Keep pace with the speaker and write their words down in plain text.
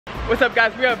What's up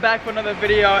guys, we are back for another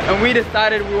video and we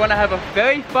decided we want to have a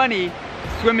very funny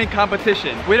swimming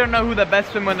competition. We don't know who the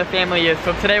best swimmer in the family is,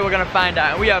 so today we're gonna find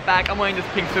out. And we are back. I'm wearing this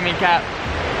pink swimming cap.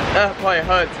 That probably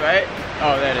hurts, right?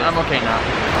 Oh, there it is. I'm okay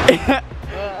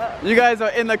now. You guys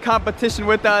are in the competition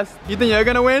with us. You think you're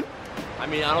gonna win? I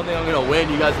mean, I don't think I'm gonna win.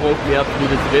 You guys woke me up to do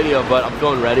this video, but I'm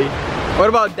feeling ready. What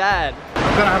about Dad?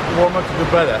 I'm gonna have to warm up to do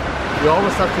better. You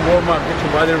always have to warm up, get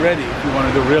your body ready if you want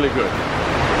to do really good.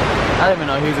 I didn't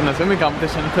even know he was in a swimming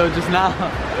competition until just now.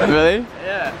 Really?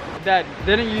 Yeah. Dad,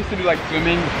 didn't you used to do like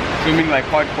swimming like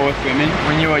hardcore swimming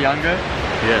when you were younger?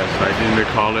 Yes, I did in the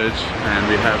college, and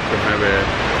we have to have a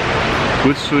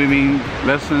good swimming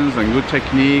lessons and good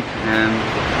technique and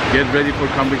get ready for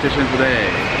competition today.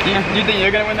 Yeah. You think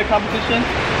you're gonna win the competition?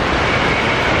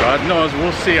 God knows,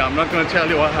 we'll see. I'm not gonna tell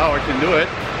you how I can do it.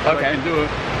 What I can do is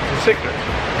a secret.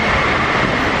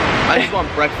 I just want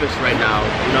breakfast right now,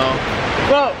 you know?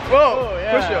 Whoa, whoa,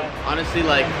 yeah. Push him. Honestly,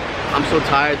 like, I'm so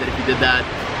tired that if you did that,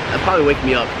 that'd probably wake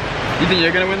me up. You think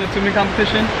you're gonna win the swimming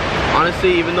competition?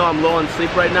 Honestly, even though I'm low on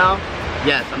sleep right now,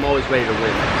 yes, I'm always ready to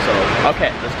win. So,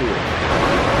 okay, let's do it.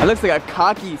 It looks like a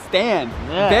cocky stand.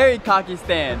 Yeah. Very cocky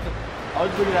stand. I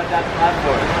was looking at that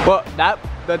platform. Well,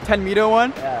 the 10-meter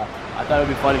one? Yeah. I thought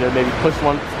it'd be funny to maybe push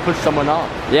someone off.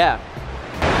 Yeah.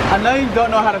 I know you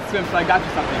don't know how to swim, so I got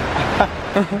you something.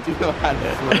 Do you know how to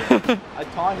swim? I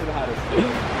taught him how to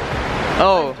swim.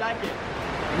 Oh.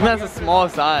 That's a small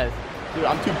size. Dude,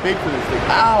 I'm too big for this thing.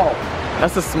 Ow!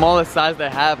 That's the smallest size they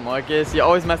have, Marcus. You're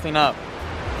always messing up.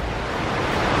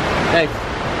 Thanks.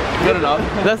 Good enough.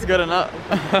 That's good enough.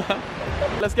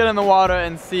 Let's get in the water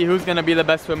and see who's gonna be the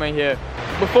best swimmer here.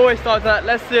 Before we start that,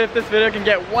 let's see if this video can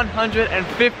get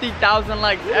 150,000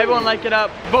 likes. Everyone like it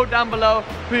up. Vote down below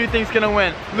who you think's gonna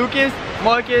win. Lucas,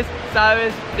 Marcus,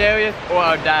 Cyrus, Darius, or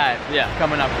our dad. Yeah,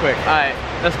 coming up quick. Alright,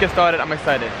 let's get started. I'm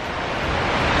excited. 1,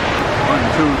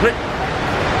 2, 3.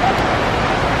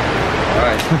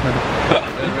 Alright.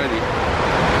 Get ready.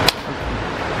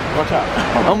 Watch out.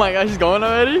 Oh my gosh, he's going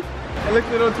already? It looks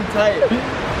a little too tight.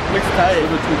 Looks tight. A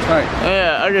little too tight.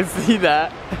 Yeah, I can see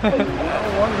that. No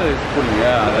wonder it's pulling.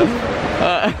 Yeah,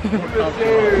 that's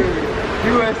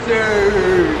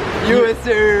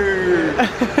USA!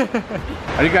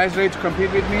 Are you guys ready to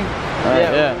compete with me?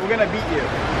 Yeah, we're gonna beat you.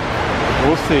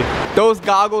 We'll see. Those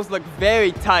goggles look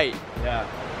very tight. Yeah.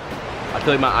 I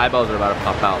feel like my eyeballs are about to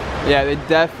pop out. Yeah, they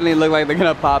definitely look like they're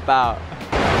gonna pop out.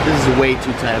 This is way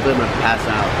too tight. I feel like I'm gonna pass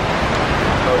out.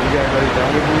 Oh, you guys ready to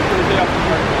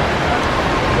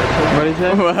What did he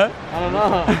say? What? I don't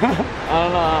know. I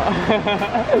don't know.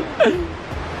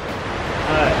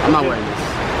 I'm not wearing this.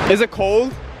 Is it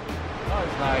cold? Oh,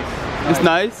 it's nice. It's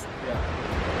nice? Yeah.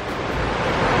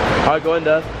 Alright, go in,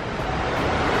 Dad.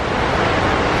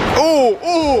 Oh,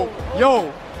 oh,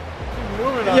 yo.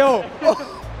 Yo.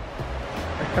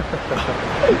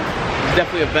 He's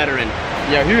definitely a veteran.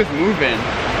 Yeah, he was moving.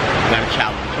 Got a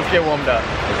challenge. Let's get warmed up.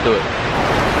 Let's do it.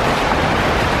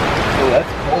 Oh,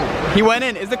 that's cold. He went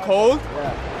in. Is it cold?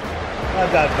 Yeah. Not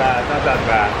that bad. Not that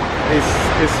bad.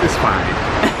 It's fine.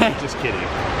 Just kidding.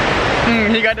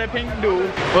 He got that pink dude.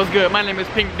 What's good? My name is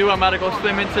Pink Dude. I'm about to go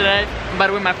swimming today. I'm about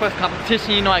to win my first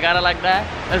competition. You know I got it like that.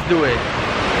 Let's do it.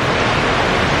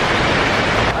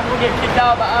 I'm gonna get kicked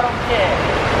out, but I don't care.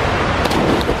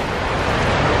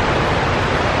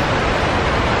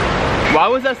 Why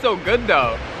was that so good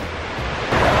though?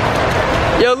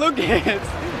 Yo, Lucas.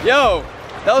 Yo,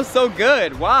 that was so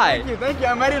good. Why? Thank you.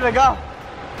 I'm ready to go.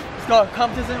 Let's go.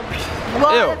 Competition. Let's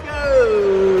go.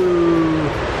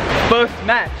 First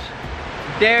match.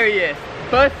 Darius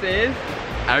versus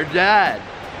Our dad.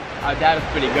 our dad is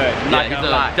pretty good. I'm not gonna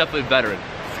lie. Definitely a veteran.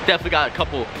 He's definitely got a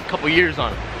couple years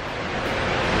on him.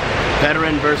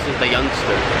 Veteran versus the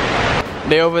youngster.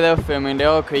 They over there filming, they're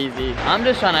all crazy. I'm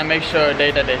just trying to make sure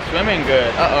that they're swimming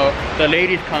good. Uh-oh, the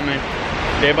ladies coming.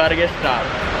 They about to get stopped.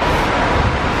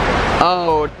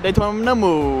 Oh, they told him to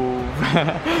move.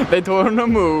 They told him to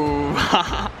move.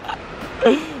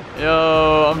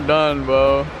 Yo, I'm done,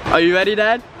 bro. Are you ready,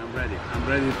 Dad? I'm ready. I'm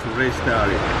ready to race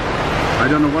Dari. I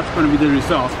don't know what's going to be the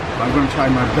result, but I'm going to try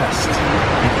my best.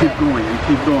 And keep going and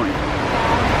keep going.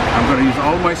 I'm going to use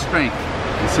all my strength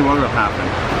and see what will happen.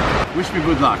 Wish me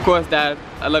good luck. Of course, Dad.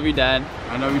 I love you, Dad.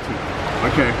 I love you too.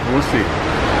 Okay, we'll see.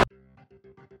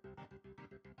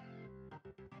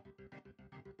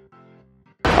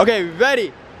 Okay,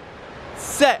 ready,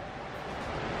 set,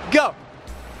 go.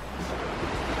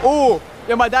 Oh,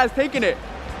 yeah, my dad's taking it.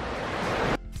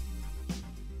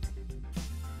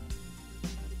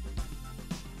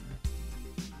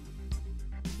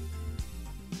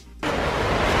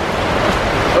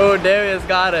 Oh, Darius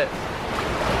got it.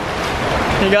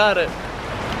 He got it.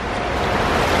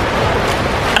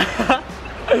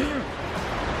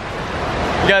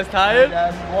 You guys tired?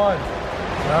 Dad won.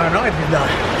 I don't know if he's done.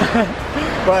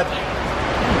 But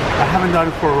I haven't done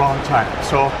it for a long time.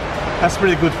 So that's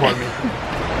pretty good for me.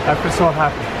 I feel so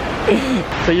happy.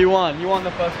 So you won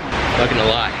the first one. Not gonna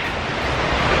lie.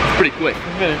 It's pretty quick.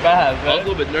 It's really fast, I was a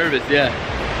little bit nervous, yeah.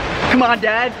 Come on,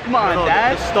 Dad. Come on, No,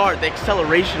 Dad. the start, the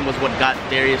acceleration was what got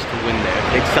Darius to win there.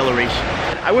 The acceleration.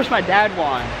 I wish my dad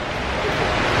won.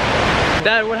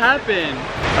 Dad, what happened?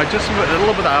 I'm just a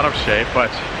little bit out of shape, but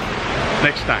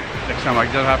next time I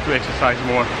just have to exercise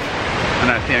more, and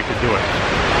I think I could do it.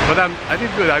 But I did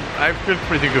good. I feel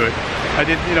pretty good. I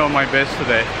did, you know, my best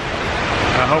today.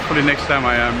 Hopefully next time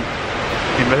I am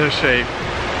in better shape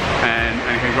and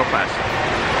can go faster.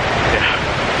 Yeah.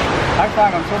 High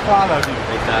five, I'm so proud of you.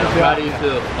 Thanks, Dad. I'm proud of you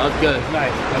too. That was good.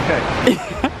 Nice,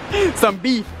 okay. Some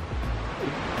beef.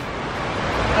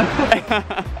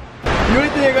 You really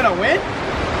think you're gonna win?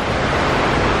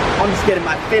 I'm just getting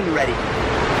my fin ready.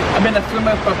 I've been a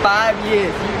swimmer for 5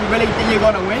 years. You really think you're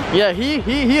gonna win? Yeah,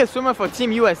 he a swimmer for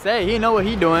Team USA. He know what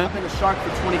he doing. I've been a shark for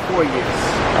 24 years.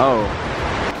 Oh.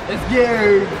 Let's go.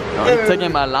 Oh, he's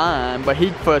taking my line, but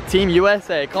he for Team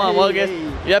USA. Come on, Marcus.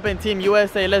 You up in Team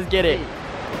USA? Let's get it.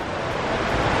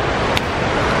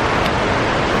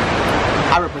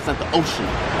 I represent the ocean.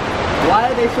 Why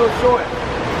are they so short?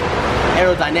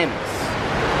 Aerodynamics.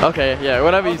 Okay, yeah,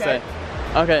 whatever you say.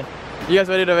 Okay, you guys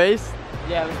ready to race?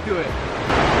 Yeah, let's do it.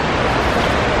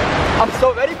 I'm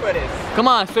so ready for this. Come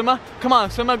on, swimmer. Come on,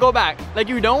 swimmer, go back. Like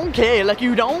you don't care. Like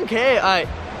you don't care. Alright.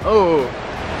 Oh,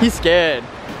 he's scared.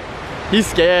 He's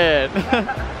scared.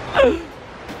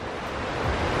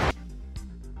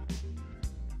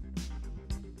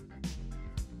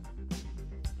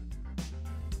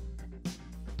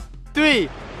 Three,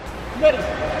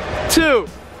 2,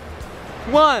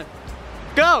 1,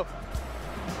 go!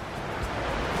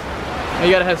 Oh,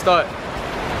 you got a head start.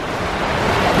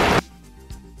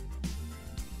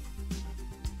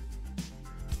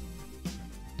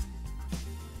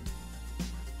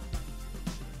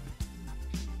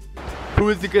 Who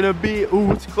is it gonna be?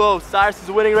 Ooh, it's close. Cyrus is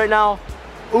winning right now.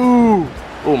 Ooh.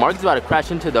 Ooh, Mark is about to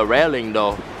crash into the railing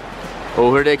though.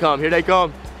 Oh, here they come, here they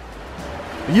come.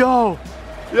 Yo,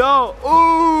 yo,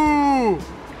 ooh.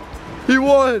 He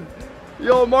won.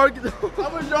 Yo, Mark. I'm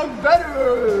a young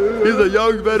veteran. He's a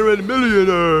young veteran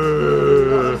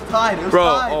millionaire. It was tied. It was Bro,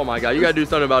 tied. oh my God, you gotta do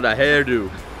something about that hairdo.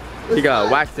 He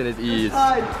got wax in his ears.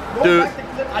 Dude.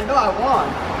 I know I won.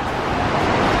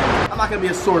 I'm not gonna be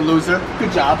a sore loser.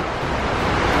 Good job.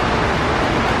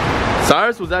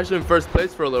 Cyrus was actually in first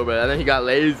place for a little bit, and then he got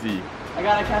lazy. I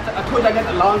gotta catch up. I told you I got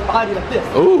the long body like this.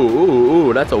 Ooh, ooh,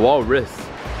 ooh, that's a walrus.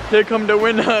 Here come the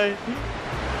winner.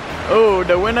 Oh,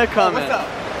 the winner coming. What's up?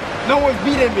 No one's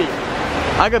beating me.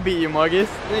 I can beat you, Marcus.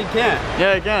 No, you can't.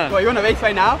 Yeah, I can. What, you wanna race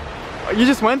right now? You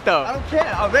just went though. I don't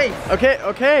care, I'll race. Okay,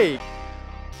 okay.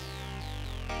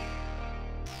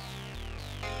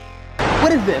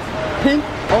 What is this? Pink?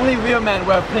 Only real men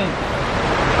wear pink.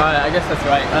 Alright, I guess that's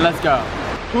right. And let's go.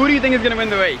 Who do you think is gonna win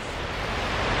the race?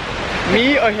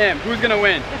 Me or him? Who's gonna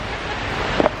win?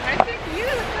 I think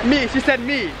you. Me, she said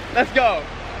me. Let's go.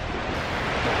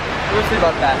 We'll see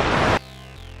about that.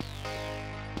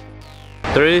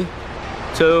 3,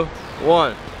 2,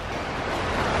 1.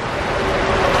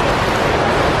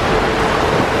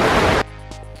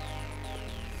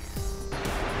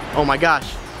 Oh my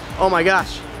gosh. Oh my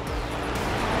gosh.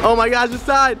 Oh my gosh, it's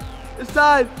tied. It's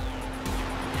tied.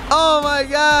 Oh my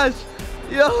gosh.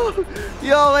 Yo,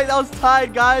 wait, that was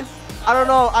tied, guys. I don't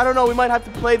know. We might have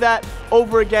to play that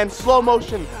over again. Slow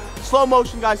motion,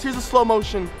 guys. Here's the slow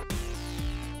motion.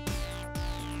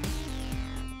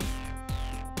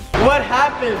 What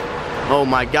happened? Oh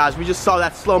my gosh, we just saw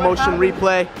that slow motion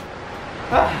replay.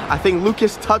 I think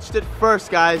Lucas touched it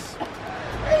first, guys. I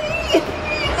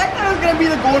thought it was gonna be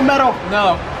the gold medal.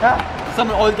 No.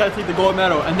 Someone always gotta take the gold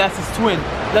medal, and that's his twin.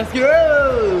 Let's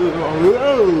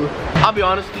go! I'll be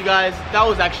honest with you guys, that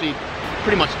was actually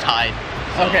pretty much tied.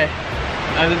 So, okay.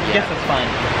 I guess that's fine.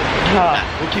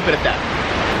 We'll keep it at that.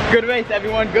 Good race,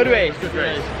 everyone. Good race. Good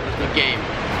race. It was a good game.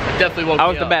 It definitely woke me I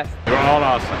was up. the best. You're all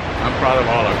awesome. I'm proud of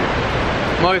all of you.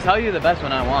 Marcus, how are you the best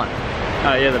when I won?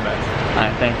 Oh, you're the best.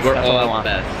 Alright, thanks. We're That's all what I the want.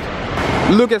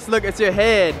 best. Lucas, look, it's your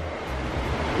head.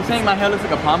 You saying my hair looks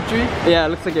like a palm tree? Yeah, it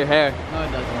looks like your hair. No,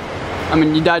 it doesn't. I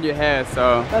mean, you dyed your hair,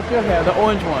 so. That's your hair, the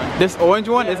orange one. This orange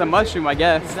one is a mushroom, I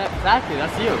guess. Exactly,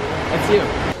 that's you. That's you.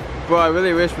 Bro, I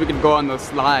really wish we could go on those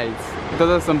slides.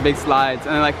 Those are some big slides.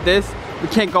 And like this, we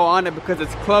can't go on it because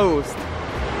it's closed.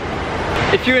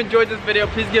 If you enjoyed this video,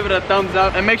 please give it a thumbs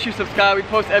up and make sure you subscribe. We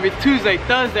post every Tuesday,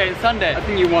 Thursday, and Sunday. I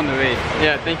think you won the race.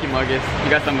 Yeah, thank you, Marcus. You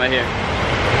got something right here.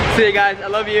 See you guys, I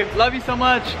love you. Love you so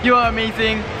much. You are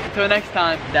amazing. until next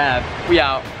time, dab. We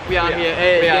out. We out here.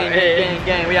 Hey,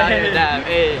 gang, we out here, dab.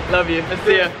 Hey, love you. Let's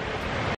see ya.